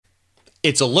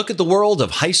It's a look at the world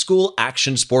of high school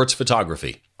action sports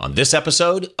photography on this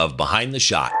episode of Behind the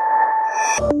Shot.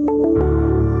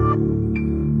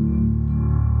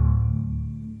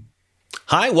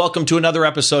 Hi, welcome to another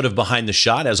episode of Behind the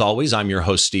Shot. As always, I'm your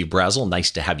host, Steve Brazel.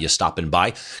 Nice to have you stopping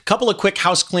by. Couple of quick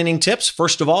house cleaning tips.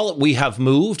 First of all, we have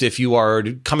moved. If you are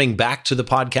coming back to the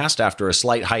podcast after a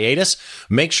slight hiatus,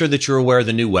 make sure that you're aware of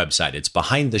the new website. It's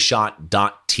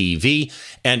behindtheshot.tv.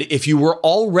 And if you were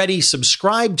already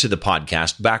subscribed to the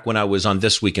podcast back when I was on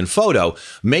This Week in Photo,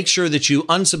 make sure that you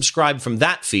unsubscribe from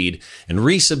that feed and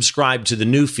resubscribe to the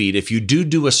new feed. If you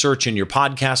do a search in your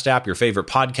podcast app, your favorite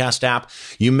podcast app,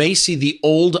 you may see the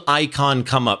old icon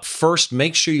come up first.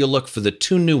 Make sure you look for the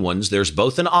two new ones. There's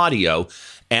both an audio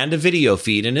and a video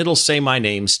feed, and it'll say my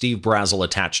name, Steve Brazel,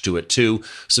 attached to it too.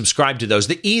 Subscribe to those.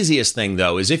 The easiest thing,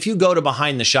 though, is if you go to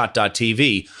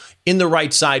behindtheshot.tv, in the right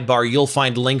sidebar, you'll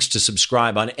find links to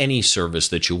subscribe on any service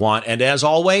that you want. And as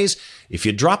always, if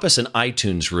you drop us an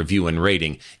iTunes review and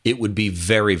rating, it would be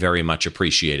very, very much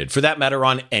appreciated. For that matter,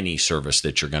 on any service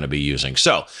that you're going to be using.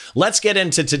 So let's get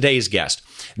into today's guest.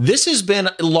 This has been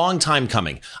a long time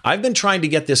coming. I've been trying to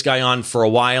get this guy on for a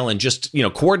while, and just,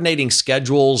 coordinating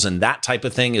schedules and that type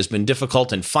of thing has been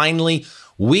difficult. And finally,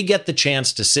 we get the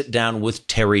chance to sit down with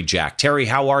Terry Jack. Terry,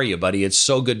 how are you, buddy? It's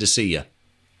so good to see you.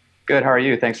 Good. How are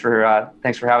you? Thanks for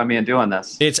having me and doing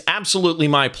this. It's absolutely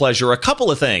my pleasure. A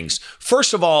couple of things.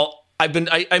 First of all, I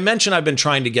mentioned I've been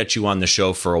trying to get you on the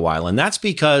show for a while, and that's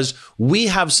because we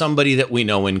have somebody that we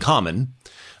know in common.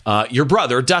 Your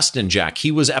brother, Dustin Jack.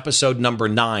 He was episode number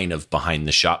 9 of Behind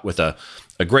the Shot with a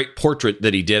great portrait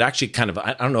that he did. Actually, kind of,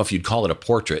 I don't know if you'd call it a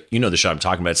portrait. You know the shot I'm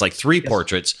talking about. It's like 3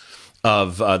 portraits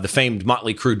of the famed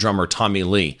Motley Crue drummer Tommy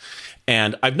Lee.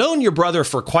 And I've known your brother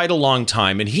for quite a long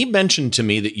time, and he mentioned to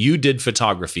me that you did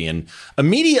photography. And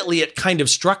immediately it kind of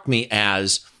struck me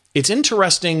as, it's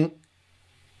interesting,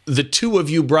 the two of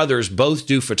you brothers both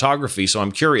do photography, so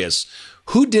I'm curious,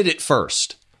 who did it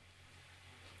first?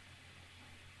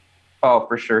 Oh,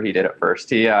 for sure he did it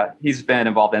first. He's been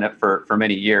involved in it for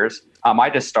many years. I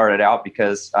just started out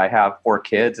because I have 4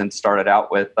 kids and started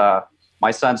out with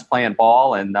my son's playing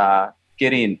ball and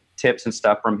getting tips and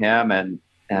stuff from him, and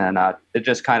it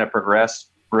just kind of progressed,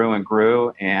 grew and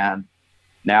grew, and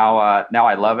now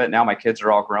I love it. Now my kids are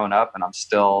all grown up, and I'm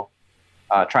still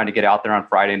trying to get out there on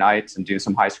Friday nights and do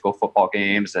some high school football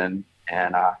games, and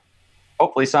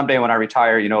hopefully someday when I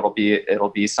retire, it'll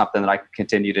be something that I can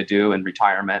continue to do in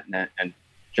retirement and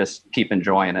just keep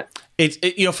enjoying it.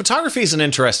 Photography is an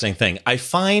interesting thing. I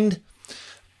find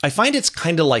it's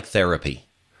kind of like therapy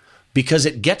because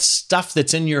it gets stuff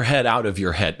that's in your head out of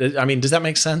your head. I mean, does that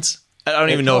make sense? I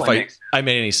don't even know if I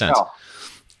made any sense. No.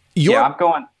 I'm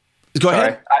going. Go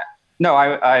ahead.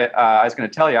 I was going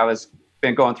to tell you,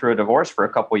 been going through a divorce for a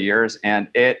couple of years, and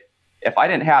if I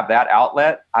didn't have that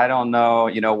outlet, I don't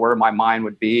know, where my mind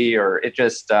would be, or it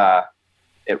just,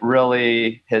 it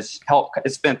really has helped.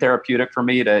 It's been therapeutic for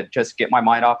me to just get my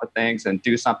mind off of things and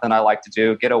do something I like to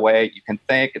do, get away. You can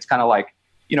think. It's kind of like,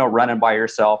 running by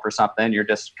yourself or something. You're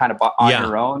just kind of on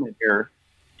your own, and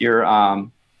you're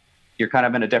kind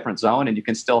of in a different zone, and you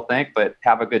can still think, but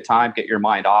have a good time, get your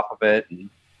mind off of it. And,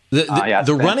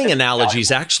 the running analogy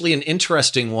is actually an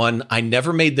interesting one. I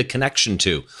never made the connection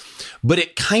to, but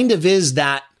it kind of is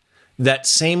that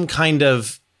same kind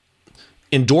of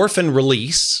endorphin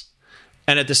release,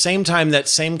 and at the same time, that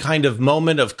same kind of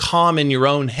moment of calm in your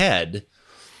own head.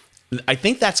 I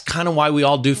think that's kind of why we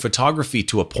all do photography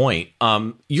to a point.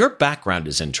 Your background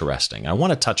is interesting. I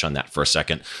want to touch on that for a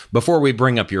second before we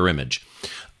bring up your image.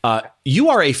 You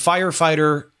are a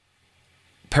firefighter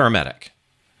paramedic.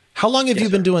 How long have you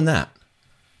been doing that?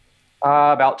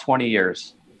 About 20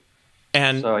 years.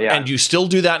 And you still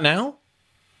do that now?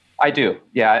 I do.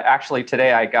 Yeah. Actually,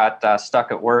 today I got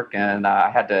stuck at work, and I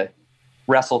had to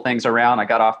wrestle things around. I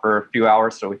got off for a few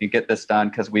hours so we can get this done,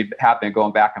 because we have been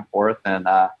going back and forth, and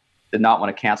did not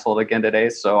want to cancel it again today.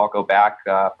 So I'll go back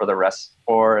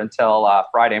until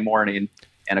Friday morning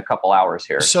in a couple hours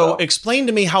here. So explain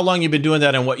to me how long you've been doing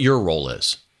that and what your role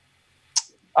is.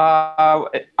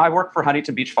 I work for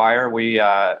Huntington Beach Fire. We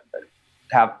have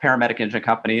paramedic engine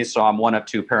companies, so I'm one of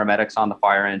 2 paramedics on the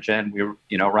fire engine. We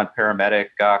run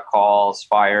paramedic calls,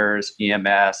 fires,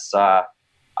 EMS.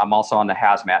 I'm also on the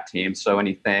hazmat team, so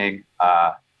anything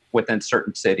within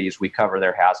certain cities, we cover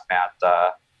their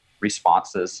hazmat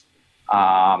responses.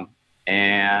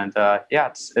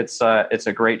 It's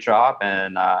a great job,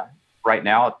 and right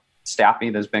now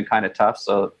staffing has been kind of tough,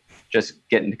 so just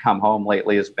getting to come home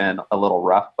lately has been a little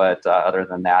rough, but other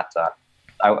than that,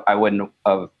 I wouldn't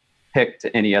have picked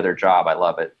any other job. I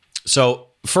love it. So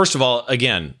first of all,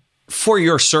 again, for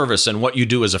your service and what you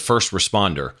do as a first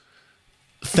responder,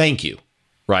 thank you.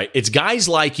 Right. It's guys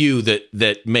like you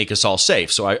that make us all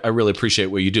safe. So I really appreciate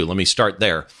what you do. Let me start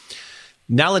there.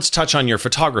 Now let's touch on your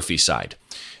photography side.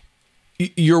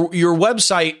 Your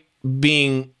website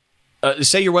being,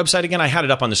 say your website again. I had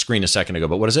it up on the screen a second ago,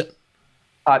 but what is it?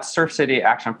 It's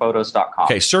surfcityactionphotos.com.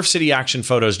 Okay,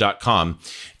 surfcityactionphotos.com.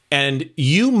 And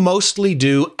you mostly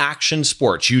do action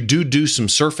sports. You do some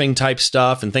surfing type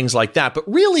stuff and things like that. But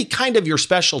really kind of your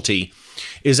specialty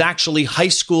is actually high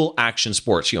school action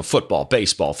sports, football,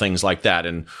 baseball, things like that.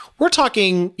 And we're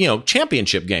talking,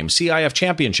 championship games, CIF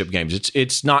championship games.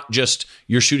 It's not just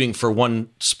you're shooting for one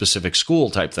specific school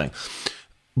type thing.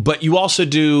 But you also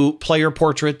do player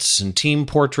portraits and team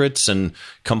portraits and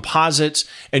composites.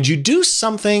 And you do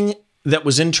something that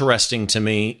was interesting to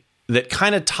me that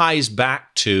kind of ties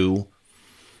back to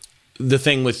the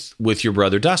thing with your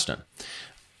brother, Dustin.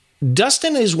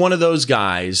 Dustin is one of those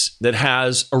guys that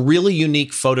has a really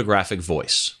unique photographic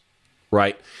voice,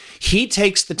 right? He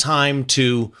takes the time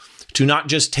to not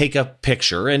just take a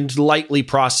picture and lightly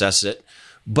process it,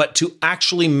 but to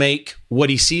actually make what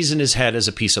he sees in his head as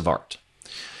a piece of art.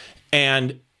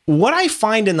 And what I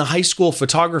find in the high school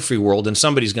photography world, and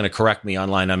somebody's going to correct me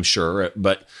online, I'm sure,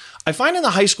 but I find in the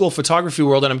high school photography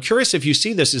world, and I'm curious if you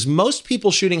see this, is most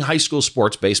people shooting high school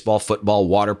sports, baseball, football,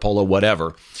 water polo,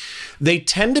 whatever, they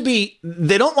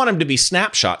don't want them to be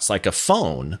snapshots like a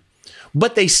phone,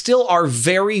 but they still are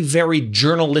very, very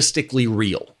journalistically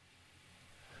real.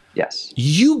 Yes.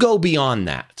 You go beyond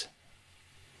that.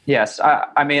 Yes.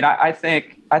 I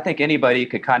think anybody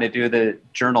could kind of do the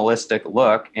journalistic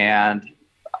look, and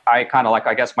I kind of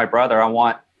I guess my brother, I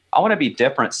want to be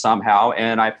different somehow.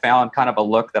 And I found kind of a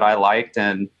look that I liked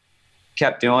and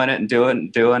kept doing it and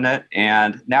doing it.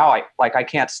 And now I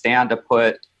can't stand to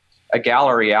put a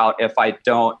gallery out if I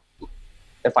don't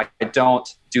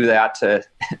do that to,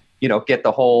 get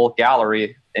the whole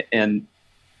gallery in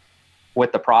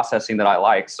with the processing that I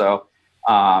like. So,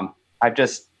 I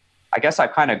guess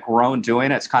I've kind of grown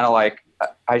doing it. It's kind of like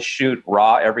I shoot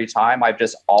raw every time. I've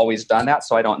just always done that.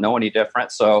 So I don't know any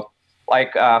different. So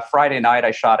Friday night,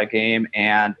 I shot a game,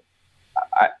 and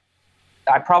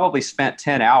I probably spent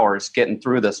 10 hours getting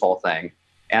through this whole thing.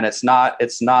 And it's not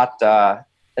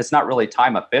really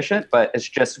time efficient, but it's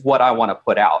just what I want to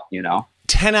put out,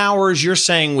 10 hours, you're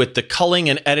saying, with the culling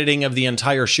and editing of the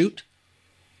entire shoot?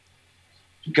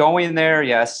 Going there,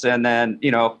 yes. And then,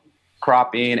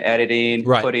 cropping, editing,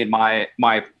 right, putting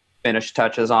my finished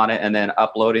touches on it, and then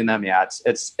uploading them. Yeah,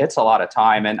 it's a lot of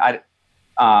time. And I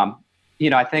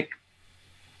think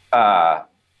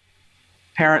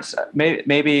parents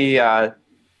maybe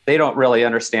they don't really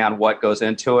understand what goes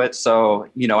into it. So,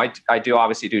 I do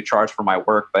obviously do charge for my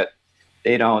work, but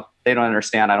they don't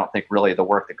understand, I don't think, really the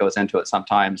work that goes into it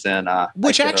sometimes. And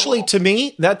which actually, to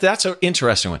me, that's an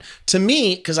interesting one. To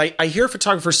me, because I hear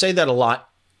photographers say that a lot,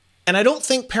 and I don't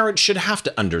think parents should have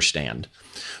to understand,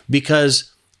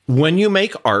 because when you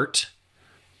make art,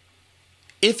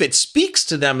 if it speaks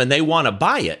to them and they want to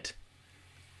buy it,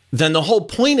 then the whole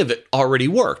point of it already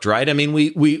worked, right? I mean,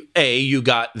 you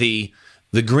got the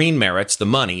green merits, the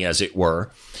money, as it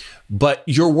were, but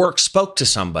your work spoke to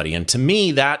somebody. And to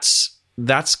me, that's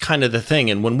kind of the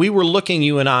thing. And when we were looking,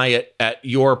 you and I, at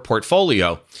your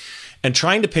portfolio and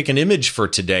trying to pick an image for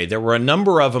today, there were a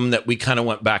number of them that we kind of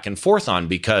went back and forth on,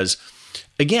 because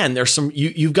again, there's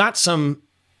you've got some,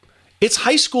 it's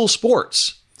high school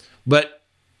sports, but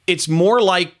it's more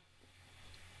like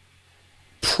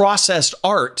processed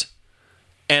art.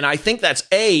 And I think that's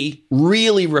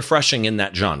really refreshing in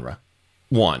that genre.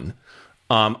 One,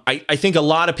 I think a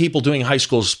lot of people doing high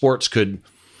school sports could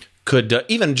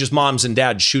even just moms and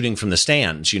dads shooting from the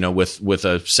stands, with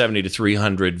a 70 to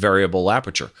 300 variable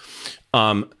aperture,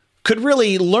 could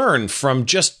really learn from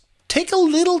just take a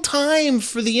little time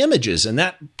for the images. And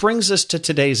that brings us to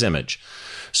today's image.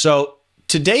 So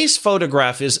today's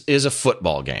photograph is a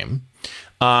football game.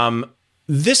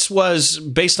 This was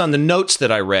based on the notes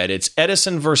that I read. It's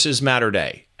Edison versus Mater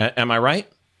Dei. Am I right?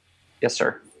 Yes,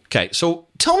 sir. Okay. So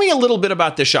tell me a little bit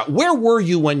about this shot. Where were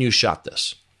you when you shot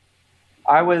this?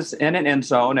 I was in an end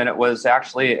zone, and it was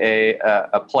actually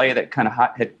a play that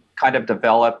had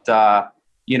developed,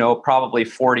 probably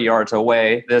 40 yards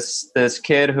away. This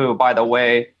kid who, by the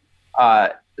way,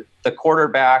 the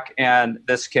quarterback and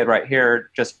this kid right here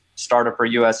just started for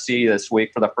USC this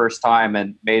week for the first time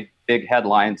and made big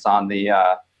headlines on the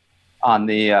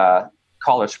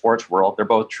college sports world. They're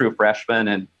both true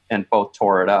freshmen and both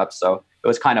tore it up. So it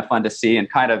was kind of fun to see, and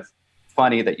kind of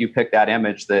funny that you picked that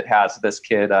image that has this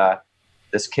kid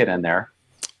in there.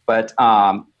 But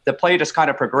the play just kind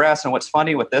of progressed. And what's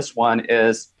funny with this one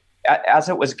is, as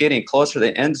it was getting closer to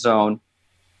the end zone,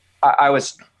 I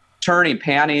was turning,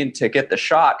 panning to get the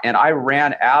shot, and I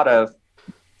ran out of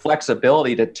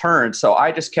flexibility to turn. So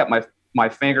I just kept my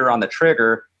finger on the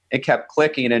trigger and kept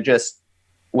clicking and just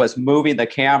was moving the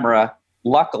camera,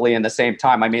 luckily, in the same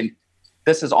time. I mean,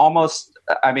 this is almost,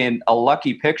 a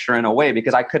lucky picture in a way,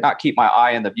 because I could not keep my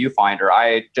eye in the viewfinder.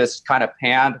 I just kind of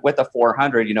panned with a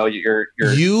 400.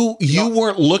 You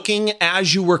weren't looking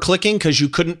as you were clicking because you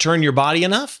couldn't turn your body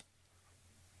enough?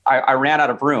 I ran out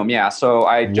of room. Yeah. So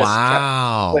I just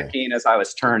kept clicking as I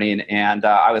was turning, and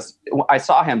I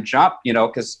saw him jump,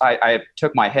 cause I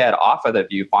took my head off of the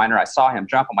viewfinder. I saw him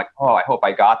jump. I'm like, oh, I hope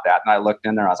I got that. And I looked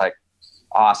in there, I was like,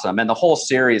 awesome. And the whole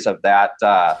series of that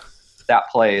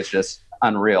play is just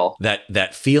unreal.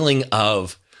 That feeling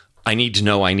of, I need to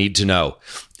know.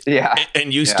 Yeah.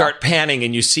 And you start panning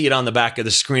and you see it on the back of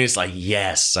the screen. It's like,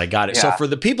 yes, I got it. Yeah. So for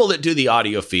the people that do the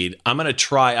audio feed, I'm going to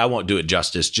try. I won't do it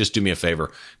justice. Just do me a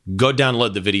favor. Go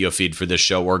download the video feed for this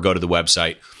show, or go to the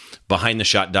website,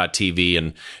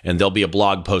 behindtheshot.tv, and there'll be a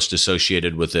blog post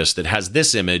associated with this that has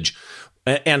this image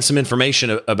and some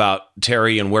information about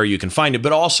Terry and where you can find it,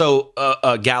 but also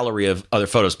a gallery of other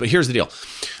photos. But here's the deal.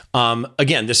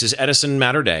 Again, this is Edison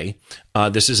Matterday.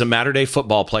 This is a Matterday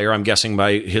football player, I'm guessing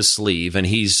by his sleeve, and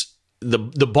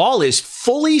the ball is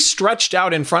fully stretched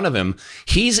out in front of him.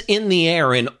 He's in the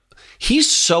air, and he's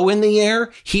so in the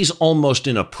air, he's almost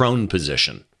in a prone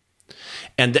position.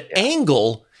 And the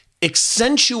angle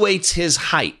accentuates his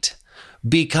height,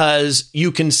 because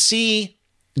you can see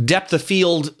depth of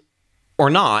field or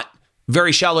not,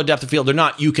 very shallow depth of field or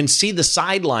not, you can see the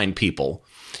sideline people.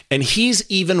 And he's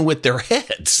even with their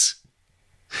heads.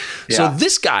 Yeah. So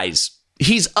this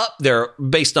he's up there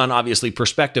based on, obviously,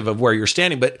 perspective of where you're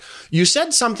standing. But you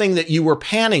said something that you were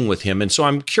panning with him. And so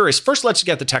I'm curious. First, let's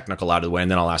get the technical out of the way,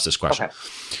 and then I'll ask this question.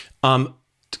 Okay.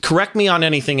 Correct me on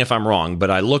anything if I'm wrong, but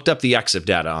I looked up the EXIF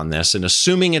data on this, and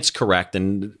assuming it's correct,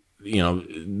 and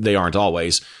they aren't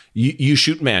always, you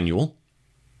shoot manual.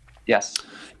 Yes.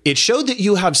 It showed that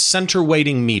you have center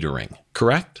weighting metering,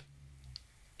 correct?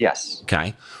 Yes.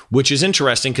 Okay. Which is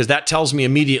interesting, because that tells me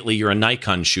immediately you're a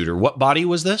Nikon shooter. What body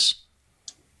was this?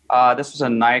 This was a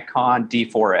Nikon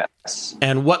D4S.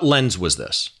 And what lens was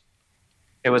this?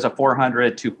 It was a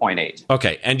 400 2.8.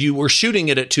 Okay. And you were shooting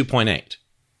it at 2.8?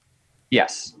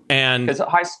 Yes. And because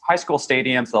high school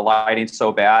stadiums, the lighting's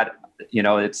so bad,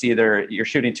 it's either you're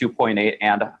shooting 2.8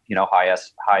 and,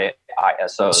 high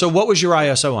ISO. So what was your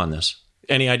ISO on this?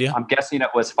 Any idea? I'm guessing it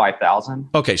was 5,000.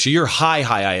 Okay. So you're high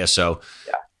ISO.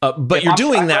 Yeah. But you're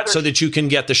doing that so that you can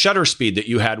get the shutter speed that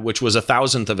you had, which was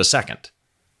 1,000th of a second.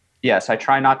 Yes, I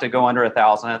try not to go under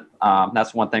 1,000th.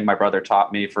 That's one thing my brother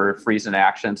taught me for freezing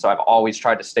action. So I've always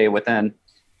tried to stay within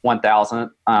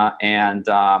 1,000th.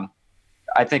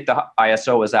 I think the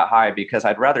ISO was that high because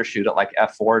I'd rather shoot it like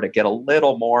f4 to get a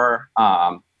little more,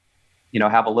 have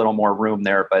a little more room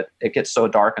there. But it gets so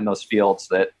dark in those fields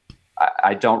that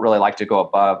I don't really like to go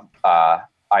above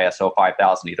ISO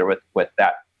 5,000 either with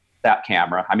that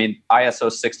camera. I mean,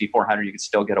 ISO 6400 you can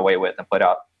still get away with and put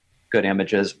out good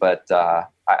images, but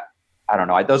I don't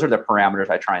know. Those are the parameters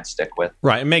I try and stick with.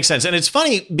 Right. It makes sense. And it's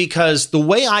funny because the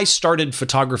way I started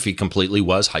photography completely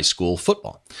was high school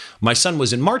football. My son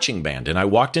was in marching band, and I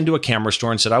walked into a camera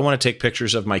store and said, I want to take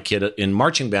pictures of my kid in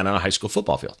marching band on a high school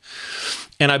football field.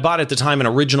 And I bought at the time an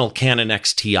original Canon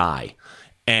XTI,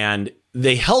 and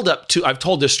they held up I've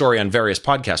told this story on various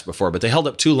podcasts before, but they held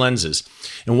up two lenses.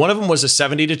 And one of them was a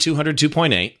 70 to 200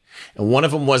 2.8, and one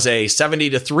of them was a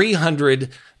 70 to 300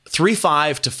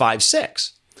 3.5 to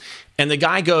 5.6. And the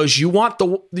guy goes, you want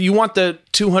the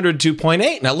 200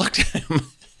 2.8? And I looked at him.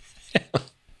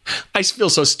 I feel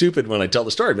so stupid when I tell the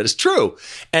story, but it's true.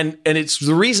 And it's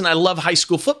the reason I love high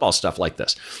school football stuff like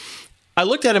this. I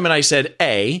looked at him and I said,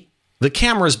 A, the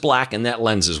camera's black and that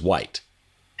lens is white.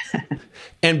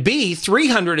 And B,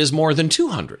 300 is more than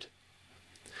 200.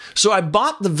 So I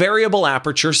bought the variable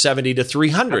aperture 70 to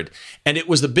 300, and it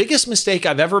was the biggest mistake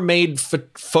I've ever made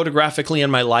photographically in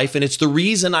my life. And it's the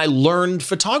reason I learned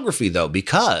photography, though,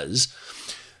 because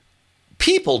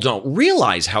people don't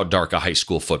realize how dark a high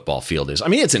school football field is. I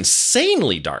mean, it's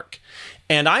insanely dark.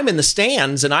 And I'm in the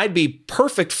stands, and I'd be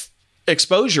perfect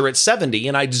exposure at 70,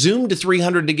 and I'd zoom to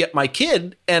 300 to get my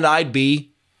kid, and I'd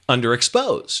be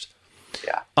underexposed.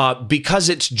 Yeah. Because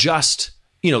it's just,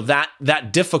 that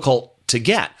difficult to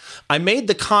get. I made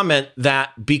the comment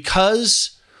that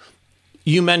because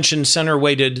you mentioned center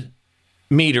weighted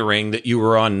metering that you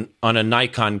were on a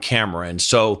Nikon camera. And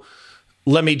so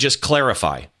let me just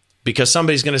clarify, because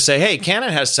somebody's going to say, hey,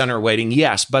 Canon has center weighting.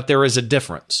 Yes, but there is a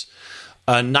difference.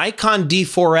 A Nikon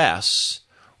D4S,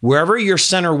 wherever your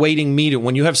center weighting meter,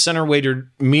 when you have center weighted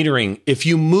metering, if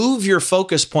you move your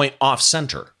focus point off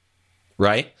center,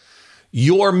 right?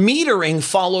 Your metering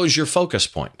follows your focus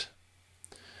point.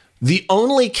 The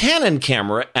only Canon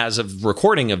camera, as of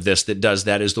recording of this, that does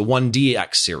that is the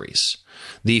 1DX series.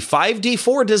 The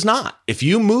 5D4 does not. If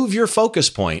you move your focus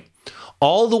point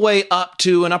all the way up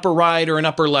to an upper right or an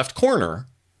upper left corner,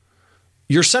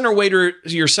 your center weighted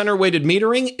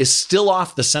metering is still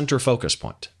off the center focus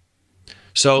point.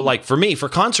 So like for me, for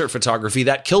concert photography,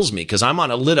 that kills me because I'm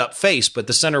on a lit up face, but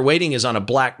the center weighting is on a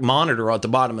black monitor at the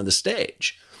bottom of the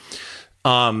stage.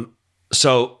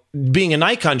 So being a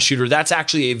Nikon shooter, that's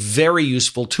actually a very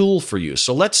useful tool for you.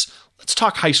 So let's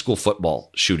talk high school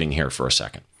football shooting here for a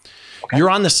second. Okay. You're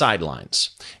on the sidelines,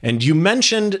 and you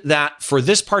mentioned that for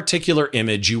this particular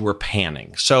image, you were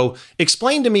panning. So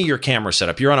explain to me your camera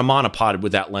setup. You're on a monopod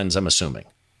with that lens, I'm assuming.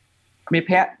 I mean,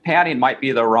 panning might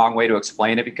be the wrong way to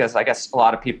explain it because I guess a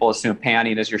lot of people assume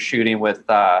panning is you're shooting with,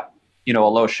 a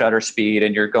low shutter speed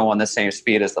and you're going the same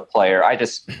speed as the player.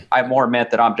 I more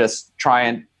meant that I'm just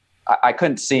trying. I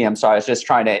couldn't see him, so I was just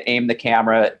trying to aim the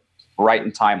camera right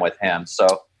in time with him. So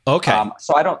okay.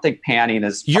 So I don't think panning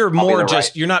is. You're more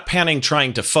just you're not panning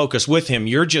trying to focus with him.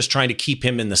 You're just trying to keep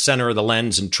him in the center of the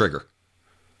lens and trigger.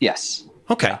 Yes.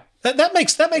 Okay. Yeah. That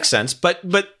makes sense. But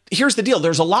here's the deal.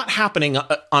 There's a lot happening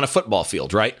on a football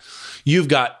field, right? You've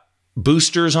got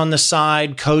boosters on the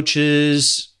side,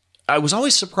 coaches. I was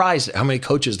always surprised at how many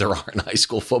coaches there are in high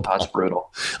school football. That's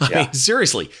brutal. I mean,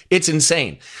 seriously, it's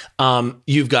insane.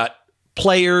 You've got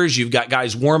players, you've got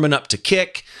guys warming up to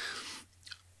kick.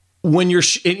 When you're,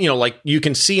 like you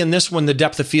can see in this one, the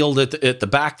depth of field at the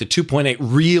back, the 2.8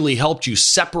 really helped you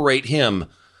separate him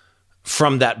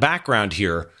from that background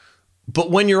here.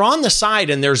 But when you're on the side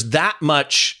and there's that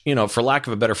much, for lack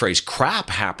of a better phrase, crap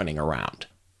happening around,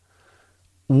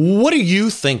 what are you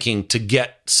thinking to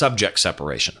get subject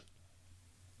separation?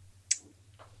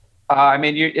 I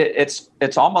mean,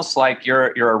 it's almost like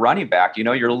you're a running back.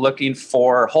 You're looking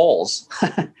for holes.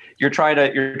 you're trying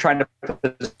to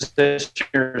position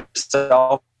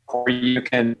yourself where you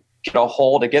can get a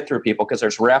hole to get through people because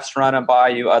there's refs running by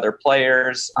you, other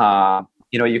players. On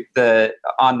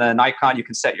the Nikon, you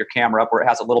can set your camera up where it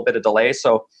has a little bit of delay.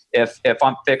 So if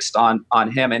I'm fixed on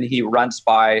him and he runs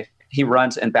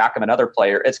in back of another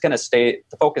player, it's going to stay.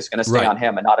 The focus is going to stay on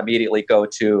him and not immediately go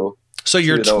to. So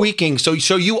you're tweaking. So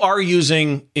you are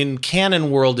using in Canon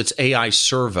world, it's AI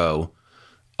servo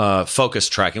focus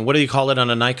tracking. What do you call it on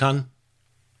a Nikon?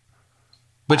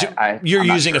 But you're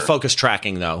using a focus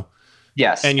tracking though.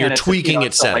 Yes, and you're tweaking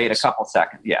its settings. Wait a couple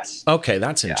seconds. Yes. Okay,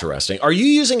 that's interesting. Are you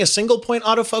using a single point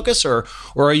autofocus, or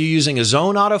are you using a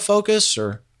zone autofocus,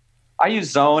 or? I use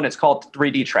zone. It's called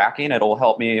 3D tracking. It'll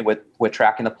help me with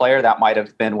tracking the player. That might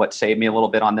have been what saved me a little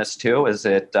bit on this too. Is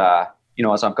it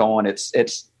as I'm going,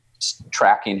 it's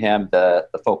tracking him the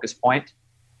focus point.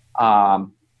 I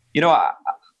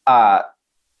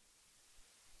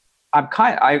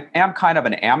am kind of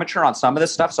an amateur on some of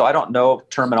this stuff, so I don't know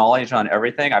terminology on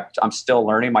everything. I'm still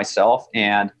learning myself.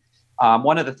 And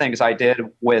one of the things I did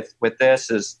with this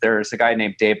is there's a guy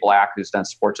named Dave Black who's done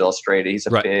Sports Illustrated. He's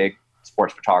a big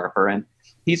sports photographer, and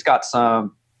he's got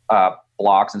some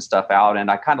blogs and stuff out. And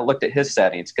I kind of looked at his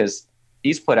settings because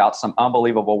he's put out some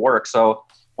unbelievable work. So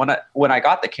when I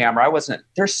got the camera,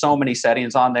 there's so many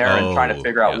settings on there and trying to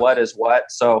figure out what is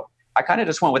what. So I kind of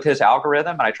just went with his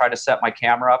algorithm and I tried to set my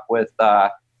camera up with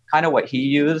kind of what he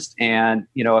used. And,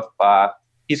 if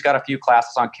he's got a few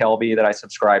classes on Kelby that I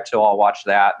subscribe to, I'll watch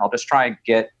that. And I'll just try and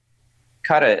get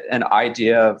an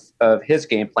idea of his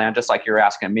game plan, just like you're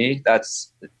asking me.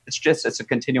 It's a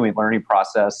continuing learning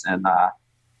process. And,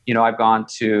 I've gone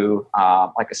to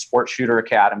like a sports shooter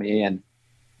academy, and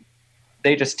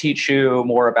they just teach you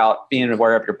more about being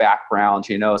aware of your background,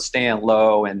 staying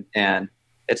low. And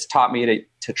it's taught me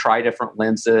to try different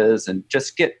lenses and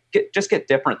just get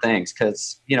different things.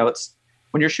 Cause it's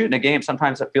when you're shooting a game,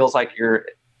 sometimes it feels like you're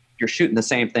shooting the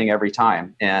same thing every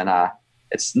time. And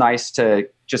it's nice to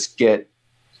just get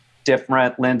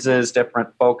different lenses, different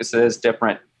focuses,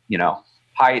 different,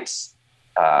 heights,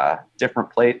 different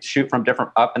plates, shoot from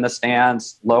different up in the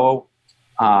stands, low.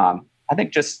 I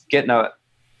think just getting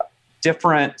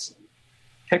different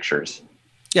pictures.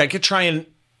 Yeah, I could try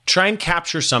and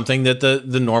capture something that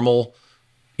the normal,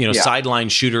 sideline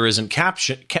shooter isn't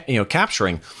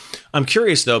capturing. I'm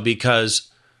curious though,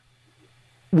 because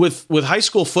with high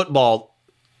school football,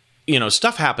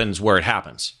 stuff happens where it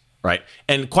happens, right?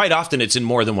 And quite often it's in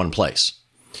more than one place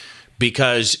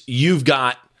because you've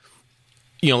got,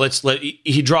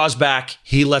 he draws back,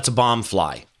 he lets a bomb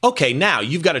fly. Okay, now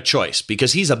you've got a choice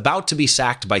because he's about to be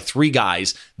sacked by 3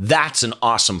 guys. That's an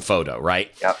awesome photo,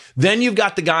 right? Yep. Then you've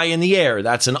got the guy in the air.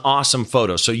 That's an awesome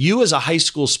photo. So you as a high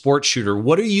school sports shooter,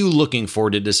 what are you looking for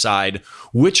to decide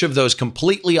which of those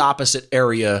completely opposite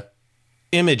area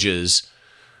images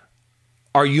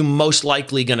are you most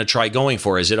likely going to try going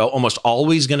for? Is it almost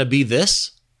always going to be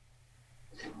this?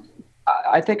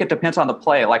 I think it depends on the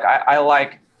play. Like I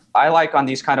like on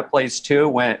these kind of plays too,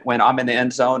 when I'm in the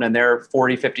end zone and they're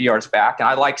 40, 50 yards back. And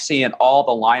I like seeing all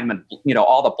the linemen,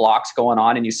 all the blocks going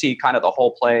on, and you see kind of the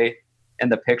whole play in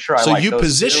the picture. So you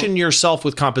position yourself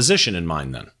with composition in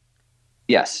mind then?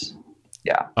 Yes.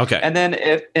 Yeah. Okay. And then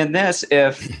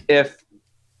if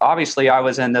obviously I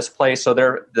was in this place, so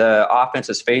the offense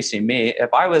is facing me.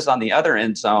 If I was on the other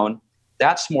end zone,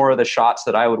 that's more of the shots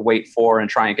that I would wait for and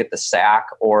try and get the sack,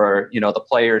 or, the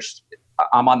players.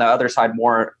 I'm on the other side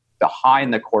more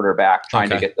behind the quarterback trying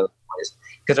to get those plays.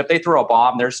 Because if they throw a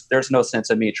bomb, there's no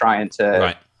sense in me trying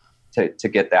to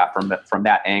get that from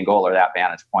that angle or that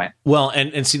vantage point. Well,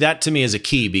 and see, that to me is a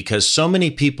key, because so many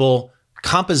people,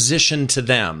 composition to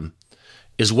them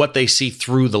is what they see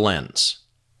through the lens.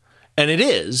 And it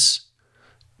is,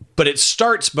 but it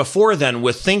starts before then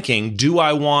with thinking, do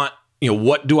I want,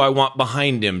 what do I want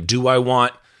behind him? Do I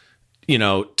want,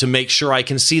 to make sure I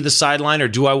can see the sideline, or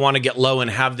do I want to get low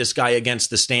and have this guy against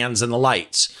the stands and the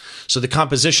lights? So the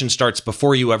composition starts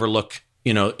before you ever look,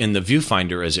 in the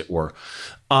viewfinder, as it were.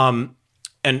 And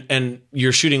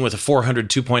you're shooting with a 400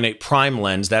 2.8 prime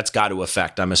lens. That's got to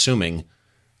affect, I'm assuming,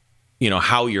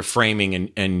 how you're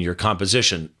framing and your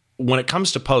composition. When it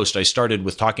comes to post, I started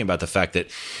with talking about the fact that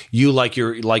you, like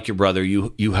your brother,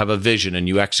 you have a vision and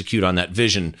you execute on that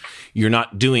vision. You're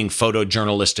not doing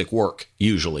photojournalistic work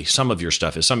usually. Some of your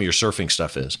surfing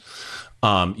stuff is.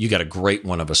 You got a great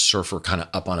one of a surfer kind of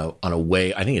up on a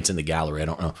way. I think it's in the gallery. I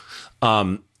don't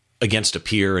know. Against a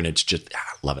pier, and it's just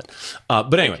love it.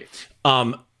 But anyway,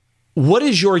 what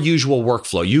is your usual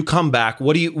workflow? You come back.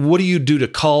 What do you do to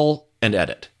cull and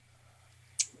edit?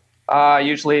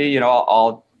 Usually,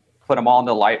 I'll put them all in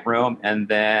the Lightroom, and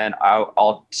then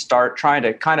I'll start trying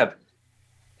to kind of,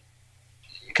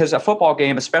 because a football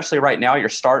game, especially right now, you're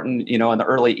starting, in the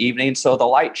early evening, so the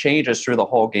light changes through the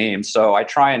whole game. So I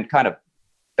try and kind of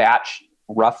batch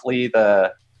roughly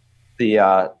the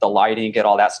lighting, get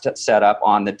all that set up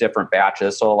on the different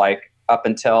batches. So like up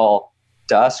until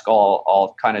dusk,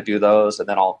 I'll kind of do those, and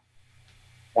then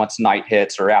once night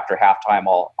hits or after halftime,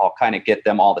 I'll kind of get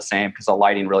them all the same, because the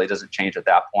lighting really doesn't change at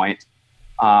that point.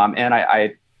 And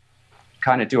I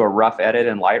kind of do a rough edit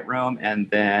in Lightroom, and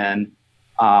then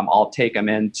I'll take them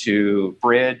into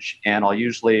Bridge, and I'll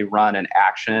usually run an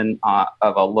action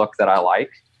of a look that I like,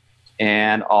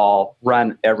 and I'll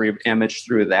run every image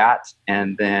through that,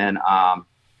 and then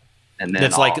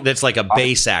that's like a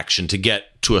base action to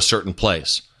get to a certain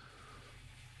place.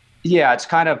 Yeah, it's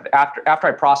kind of after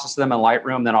I process them in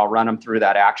Lightroom, then I'll run them through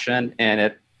that action, and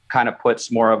it kind of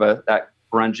puts more of that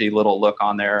grungy little look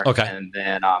on there. Okay. And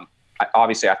then I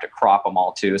obviously have to crop them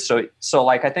all too. So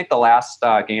like I think the last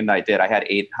game that I did, I had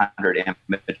 800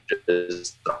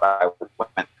 images that I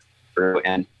went through,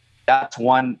 and that's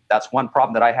one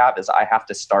problem that I have, is I have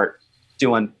to start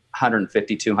doing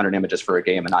 150, 200 images for a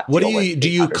game, and not. What do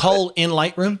you cull in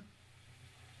Lightroom?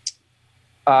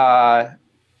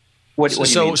 What do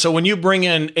you mean? So when you bring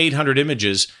in 800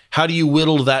 images, how do you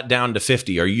whittle that down to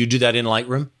 50? Or you do that in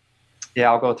Lightroom? Yeah,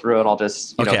 I'll go through it. I'll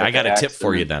just I got a tip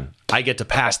for you then. I get to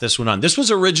pass this one on. This was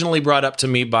originally brought up to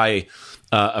me by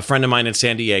a friend of mine in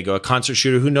San Diego, a concert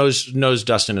shooter who knows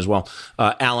Dustin as well,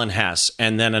 Alan Hess.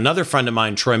 And then another friend of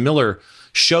mine, Troy Miller,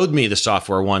 showed me the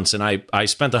software once, and I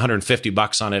spent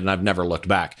 $150 on it, and I've never looked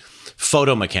back.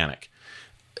 Photo Mechanic.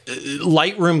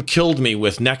 Lightroom killed me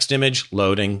with next image,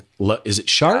 loading. Is it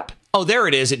sharp? Oh, there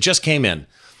it is. It just came in,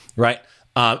 right?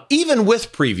 Even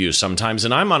with previews sometimes,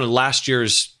 and I'm on last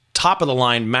year's top of the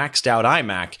line maxed out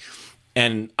iMac,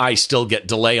 and I still get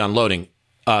delay on loading.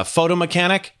 Photo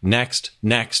Mechanic, next,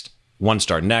 1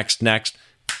 star, next,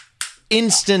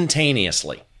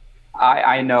 instantaneously.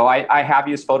 I know. I have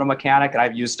used Photo Mechanic, and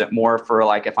I've used it more for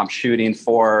like if I'm shooting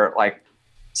for like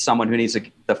someone who needs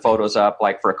the photos up,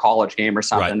 like for a college game or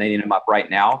something. Right. They need them up right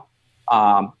now.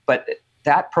 But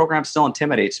that program still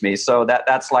intimidates me. So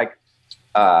that's like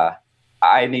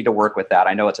I need to work with that.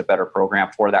 I know it's a better program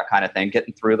for that kind of thing,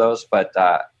 getting through those, but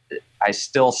I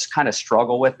still kind of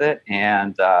struggle with it,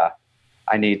 and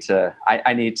I need to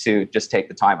just take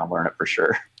the time and learn it for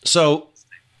sure. So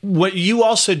what you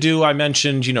also do, I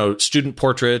mentioned, student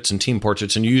portraits and team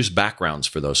portraits, and you use backgrounds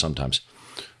for those sometimes.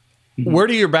 Mm-hmm. Where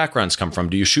do your backgrounds come from?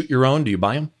 Do you shoot your own? Do you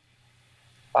buy them?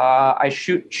 I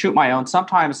shoot my own.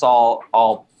 Sometimes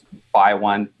I'll buy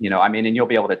one, I mean, and you'll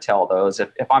be able to tell those.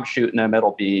 If I'm shooting them,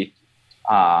 it'll be,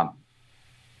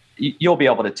 you'll be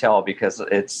able to tell because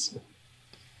it's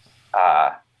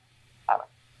a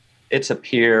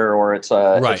pier or it's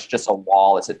just a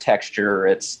wall. It's a texture.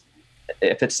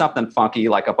 If it's something funky,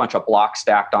 like a bunch of blocks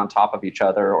stacked on top of each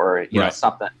other or,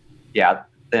 something,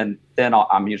 then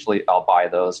I'll buy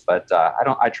those, but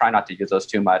I try not to use those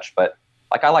too much, but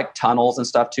like I like tunnels and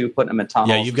stuff too, putting them in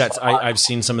tunnels. Yeah, I've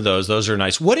seen some of those. Those are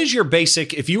nice. What is your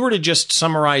basic, if you were to just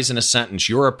summarize in a sentence,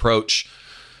 your approach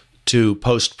to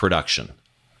post-production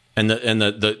and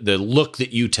the look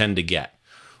that you tend to get?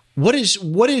 What is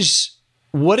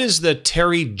the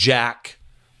Terry Jack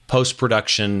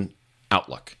post-production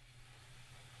outlook?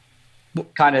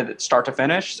 Kind of start to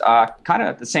finish, kind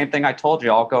of the same thing I told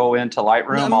you. I'll go into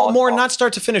Lightroom. Not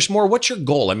start to finish, more what's your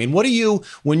goal? I mean,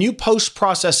 when you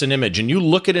post-process an image and you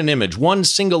look at an image, one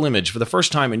single image for the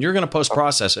first time, and you're going to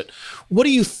post-process it, what are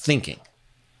you thinking?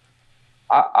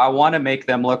 I want to make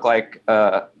them look like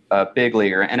a big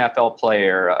leaguer, NFL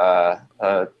player,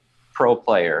 a pro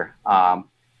player. I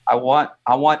want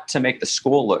to make the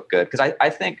school look good because I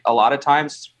think a lot of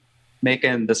times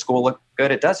making the school look good,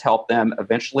 it does help them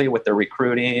eventually with their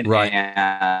recruiting. Right.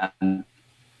 And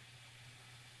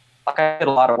like I did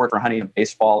a lot of work for Honey and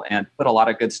Baseball and put a lot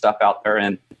of good stuff out there,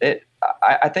 and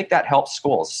I think that helps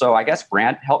schools. So I guess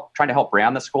trying to help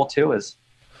brand the school too is.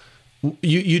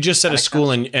 You just said a school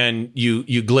and you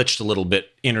glitched a little bit.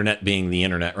 Internet being the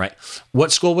internet, right?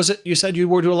 What school was it? You said you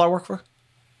were doing a lot of work for?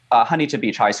 Huntington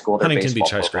Beach High School. Huntington Beach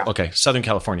High School. Okay, Southern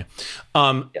California.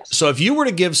 Yes. So if you were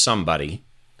to give somebody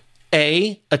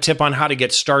A, a tip on how to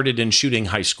get started in shooting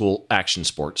high school action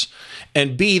sports,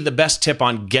 and B, the best tip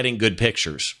on getting good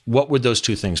pictures, what would those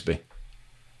two things be?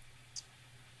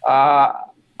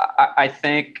 I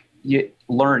think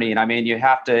learning. I mean, you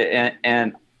have to,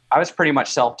 and I was pretty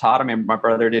much self-taught. I mean, my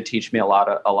brother did teach me a lot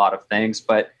of things,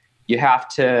 but you have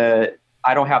to.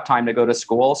 I don't have time to go to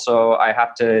school, so I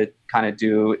have to kind of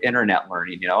do internet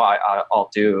learning.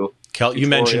 I'll do. You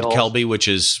mentioned Kelby, which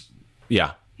is,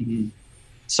 yeah. Mm-hmm.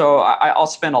 So I'll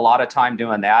spend a lot of time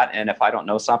doing that, and if I don't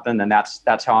know something, then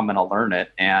that's how I'm going to learn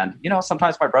it. And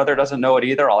sometimes my brother doesn't know it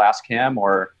either. I'll ask him,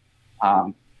 or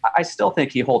I still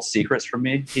think he holds secrets from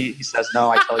me. He says,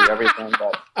 "No, I tell you everything,"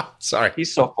 but sorry,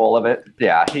 he's so full of it.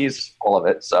 Yeah, he's full of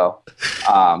it. So,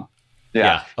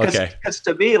 yeah, okay. Because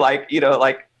to me,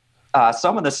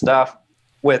 some of the stuff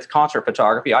with concert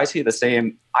photography, I see the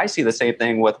same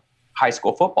thing with high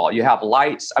school football. You have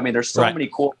lights. I mean, there's so many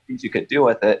cool things you could do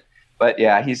with it. But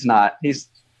yeah, he's not. He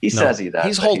says he does.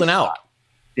 He's holding out. Not.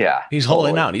 Yeah, he's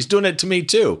holding out. He's doing it to me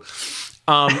too. So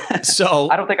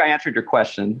I don't think I answered your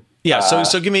question. Yeah.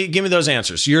 So give me those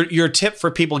answers. Your tip for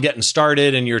people getting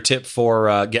started and your tip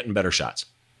for getting better shots.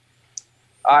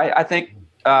 I think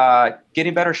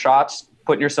getting better shots,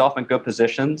 putting yourself in good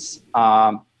positions.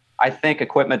 I think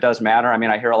equipment does matter. I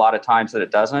mean, I hear a lot of times that it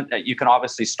doesn't. You can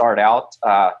obviously start out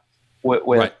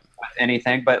with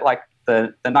anything, but like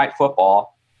the night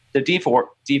football, the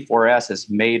D4S is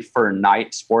made for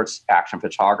night sports action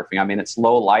photography. I mean, it's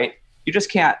low light. You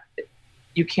just can't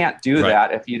do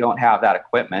that if you don't have that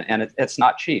equipment, and it's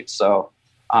not cheap. So,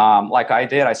 like I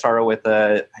did, I started with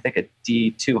I think a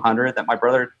D200 that my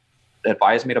brother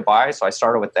advised me to buy. So I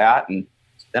started with that, and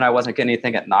then I wasn't getting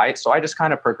anything at night. So I just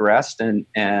kind of progressed, and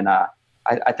I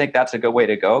think that's a good way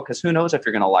to go, because who knows if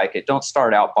you're going to like it. Don't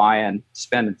start out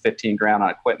spending $15,000 on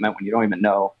equipment when you don't even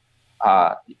know.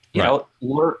 You know,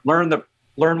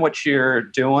 learn what you're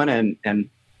doing and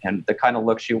the kind of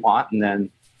looks you want, and then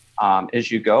as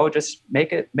you go, just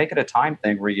make it a time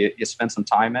thing where you spend some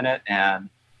time in it and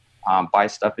buy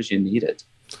stuff as you need it.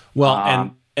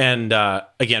 Well, and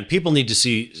again, people need to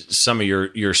see some of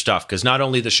your stuff, because not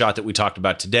only the shot that we talked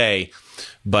about today,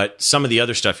 but some of the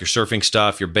other stuff, your surfing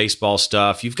stuff, your baseball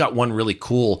stuff. You've got one really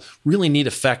cool, really neat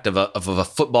effect of a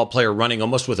football player running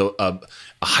almost with a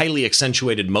highly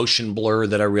accentuated motion blur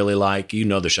that I really like. You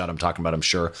know the shot I'm talking about, I'm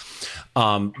sure.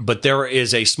 But there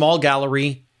is a small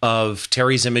gallery of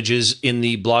Terry's images in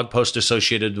the blog post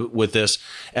associated with this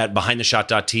at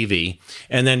behindtheshot.tv.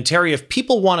 And then, Terry, if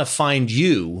people want to find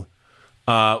you,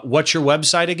 what's your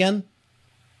website again?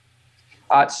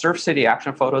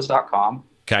 surfcityactionphotos.com.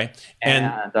 Okay.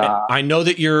 And I know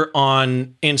that you're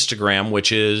on Instagram,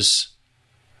 which is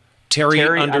Terry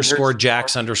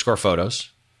 _Jacks _photos.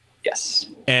 Yes.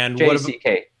 And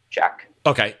JCK Jack.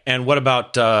 Okay. And what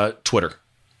about Twitter?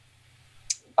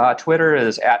 Twitter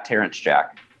is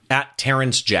 @TerrenceJack.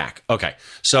 @TerrenceJack. Okay.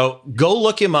 So go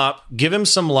look him up. Give him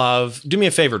some love. Do me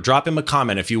a favor. Drop him a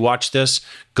comment. If you watch this,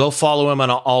 go follow him on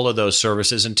all of those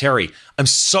services. And Terry, I'm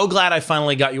so glad I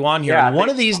finally got you on here. Yeah, and one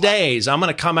of these days, I'm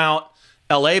going to come out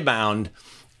LA bound.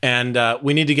 And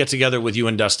we need to get together with you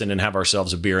and Dustin and have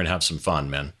ourselves a beer and have some fun,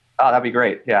 man. Oh, that'd be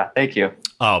great. Yeah, thank you.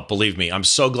 Oh, believe me, I'm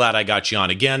so glad I got you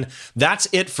on. Again, that's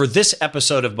it for this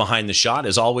episode of Behind the Shot.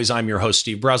 As always, I'm your host,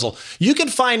 Steve Brezel. You can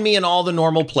find me in all the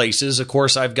normal places. Of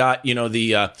course, I've got,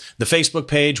 the Facebook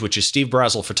page, which is Steve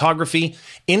Brezel Photography.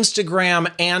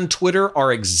 Instagram and Twitter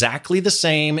are exactly the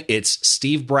same. It's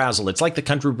Steve Brezel. It's like the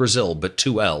country Brazil, but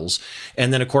 2 L's.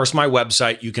 And then, of course, my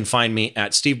website, you can find me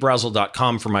at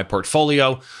stevebrezel.com for my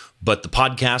portfolio. But the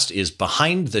podcast is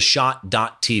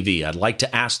behindtheshot.tv. I'd like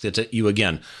to ask that you,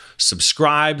 again,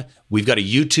 subscribe. We've got a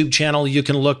YouTube channel you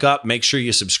can look up. Make sure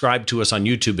you subscribe to us on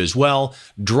YouTube as well.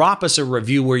 Drop us a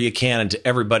review where you can. And to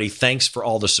everybody, thanks for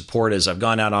all the support as I've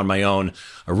gone out on my own.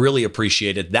 I really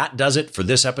appreciate it. That does it for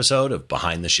this episode of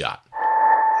Behind the Shot.